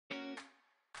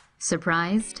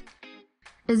Surprised?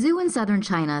 A zoo in southern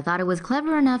China thought it was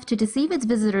clever enough to deceive its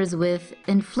visitors with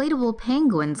inflatable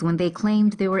penguins when they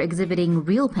claimed they were exhibiting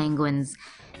real penguins.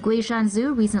 GUANXI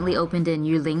Zoo, recently opened in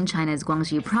Yuling, China's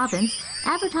Guangxi province,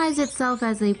 advertised itself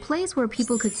as a place where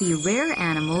people could see rare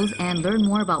animals and learn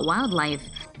more about wildlife.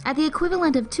 At the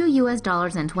equivalent of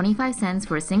 $2.25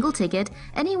 for a single ticket,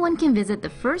 anyone can visit the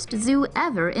first zoo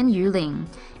ever in Yuling.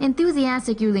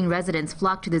 Enthusiastic Yuling residents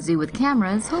flocked to the zoo with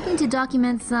cameras, hoping to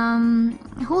document some...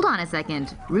 Hold on a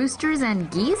second. Roosters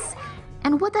and geese?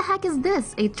 And what the heck is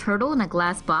this? A turtle in a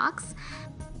glass box?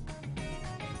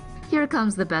 Here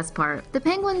comes the best part. The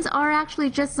penguins are actually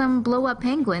just some blow-up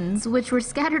penguins, which were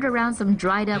scattered around some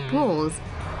dried-up pools.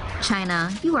 China,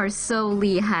 you are so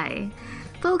lihai.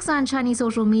 Folks on Chinese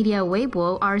social media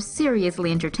Weibo are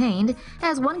seriously entertained.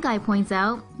 As one guy points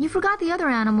out, you forgot the other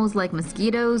animals like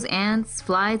mosquitoes, ants,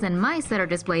 flies, and mice that are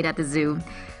displayed at the zoo.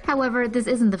 However, this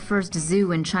isn't the first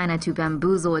zoo in China to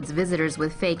bamboozle its visitors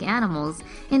with fake animals.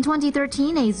 In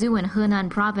 2013, a zoo in Henan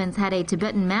province had a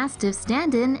Tibetan Mastiff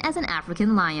stand in as an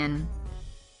African lion.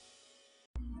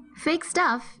 Fake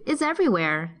stuff is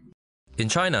everywhere. In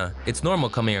China, it's normal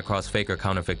coming across fake or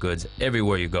counterfeit goods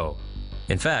everywhere you go.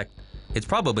 In fact, it's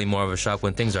probably more of a shock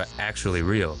when things are actually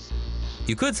real.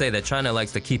 You could say that China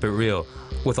likes to keep it real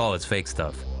with all its fake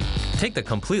stuff. Take the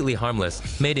completely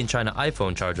harmless, made-in-China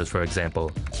iPhone chargers, for example.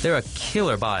 They're a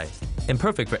killer buy and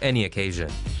perfect for any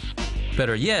occasion.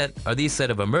 Better yet are these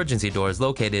set of emergency doors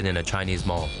located in a Chinese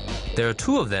mall. There are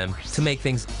 2 of them to make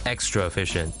things extra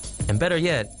efficient. And better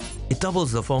yet, it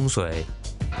doubles the feng shui.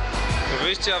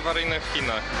 Wyjście awaryjne w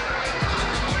Chinach.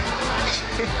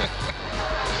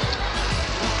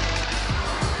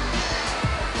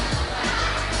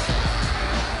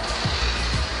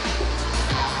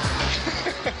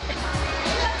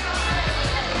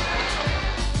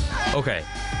 Okay,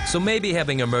 so maybe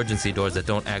having emergency doors that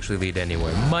don't actually lead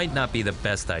anywhere might not be the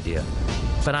best idea.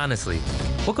 But honestly,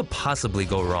 what could possibly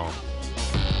go wrong?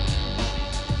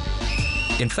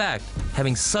 In fact,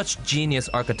 having such genius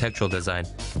architectural design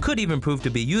could even prove to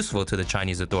be useful to the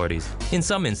Chinese authorities in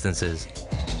some instances.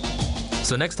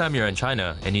 So next time you're in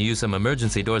China and you use some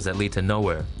emergency doors that lead to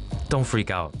nowhere, don't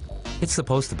freak out. It's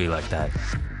supposed to be like that.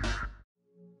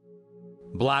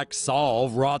 Black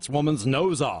solve rots woman's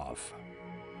nose off.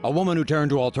 A woman who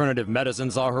turned to alternative medicine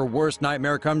saw her worst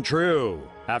nightmare come true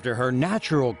after her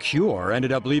natural cure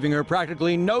ended up leaving her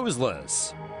practically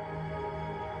noseless.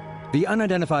 The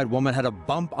unidentified woman had a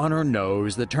bump on her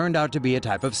nose that turned out to be a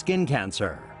type of skin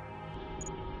cancer.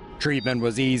 Treatment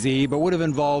was easy, but would have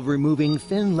involved removing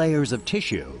thin layers of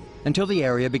tissue until the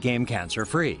area became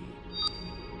cancer-free.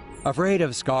 Afraid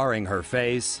of scarring her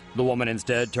face, the woman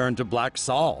instead turned to black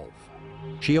solve.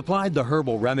 She applied the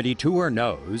herbal remedy to her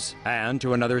nose and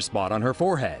to another spot on her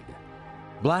forehead.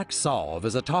 Black solve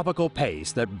is a topical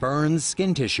paste that burns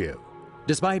skin tissue.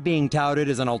 Despite being touted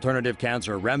as an alternative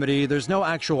cancer remedy, there's no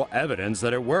actual evidence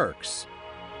that it works.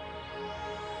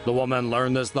 The woman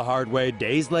learned this the hard way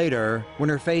days later when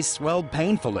her face swelled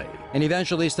painfully and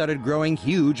eventually started growing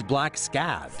huge black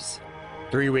scabs.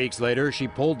 3 weeks later, she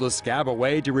pulled the scab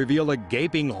away to reveal a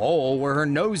gaping hole where her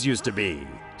nose used to be,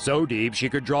 so deep she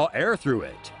could draw air through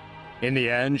it. In the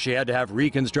end, she had to have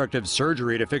reconstructive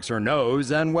surgery to fix her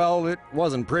nose, and well, it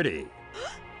wasn't pretty.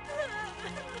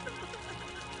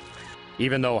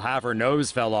 Even though half her nose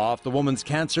fell off, the woman's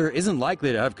cancer isn't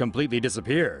likely to have completely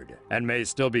disappeared and may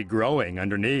still be growing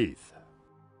underneath.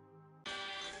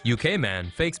 UK man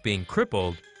fakes being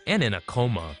crippled and in a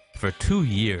coma for 2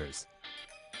 years.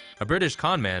 A British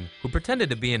con man who pretended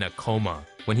to be in a coma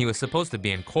when he was supposed to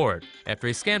be in court after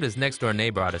he scammed his next-door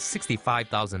neighbor out of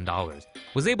 $65,000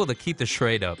 was able to keep the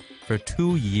charade up for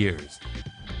 2 years.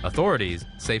 Authorities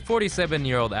say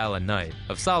 47-year-old Alan Knight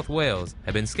of South Wales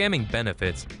had been scamming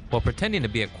benefits while pretending to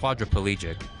be a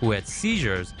quadriplegic who had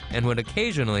seizures and would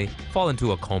occasionally fall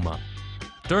into a coma.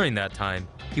 During that time,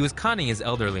 he was conning his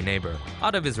elderly neighbor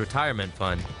out of his retirement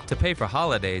fund to pay for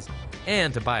holidays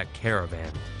and to buy a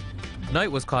caravan.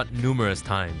 Knight was caught numerous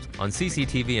times on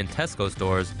CCTV in Tesco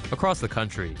stores across the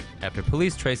country after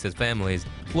police traced his family's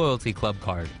loyalty club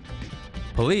card.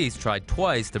 Police tried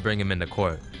twice to bring him into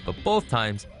court, but both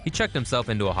times he checked himself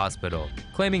into a hospital,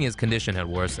 claiming his condition had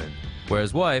worsened, where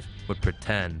his wife would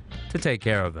pretend to take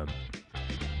care of him.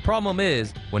 Problem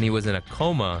is, when he was in a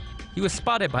coma, he was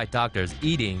spotted by doctors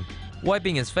eating,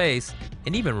 wiping his face,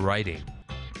 and even writing.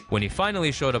 When he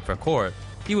finally showed up for court,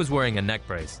 he was wearing a neck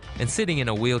brace and sitting in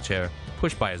a wheelchair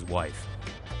pushed by his wife.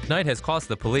 Knight has cost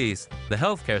the police, the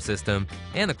healthcare system,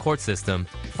 and the court system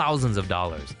thousands of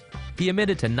dollars. He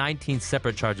admitted to 19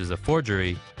 separate charges of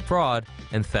forgery, fraud,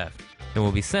 and theft, and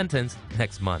will be sentenced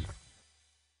next month.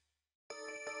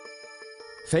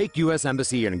 Fake U.S.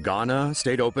 Embassy in Ghana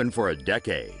stayed open for a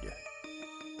decade.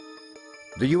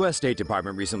 The U.S. State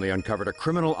Department recently uncovered a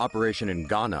criminal operation in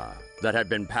Ghana that had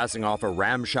been passing off a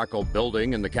ramshackle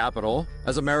building in the capital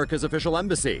as America's official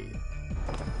embassy.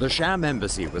 The sham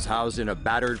embassy was housed in a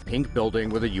battered pink building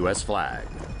with a U.S. flag.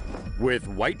 With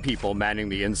white people manning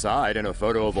the inside and a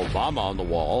photo of Obama on the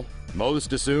wall,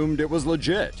 most assumed it was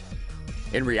legit.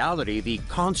 In reality, the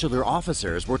consular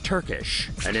officers were Turkish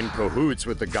and in cahoots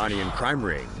with the Ghanaian crime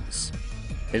rings.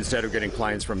 Instead of getting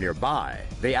clients from nearby,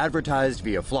 they advertised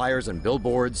via flyers and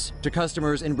billboards to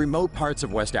customers in remote parts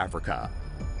of West Africa.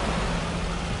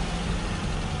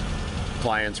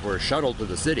 Clients were shuttled to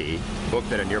the city,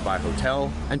 booked at a nearby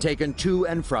hotel, and taken to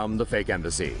and from the fake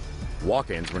embassy.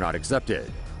 Walk-ins were not accepted.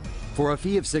 For a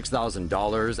fee of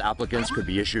 $6,000, applicants could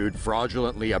be issued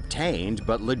fraudulently obtained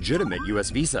but legitimate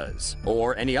U.S. visas,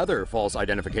 or any other false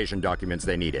identification documents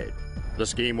they needed. The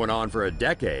scheme went on for a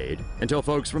decade until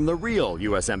folks from the real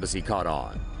U.S. Embassy caught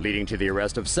on, leading to the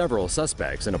arrest of several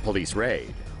suspects in a police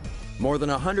raid. More than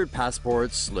 100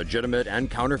 passports, legitimate and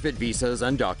counterfeit visas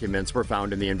and documents were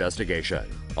found in the investigation,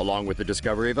 along with the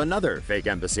discovery of another fake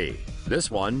embassy, this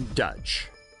one Dutch.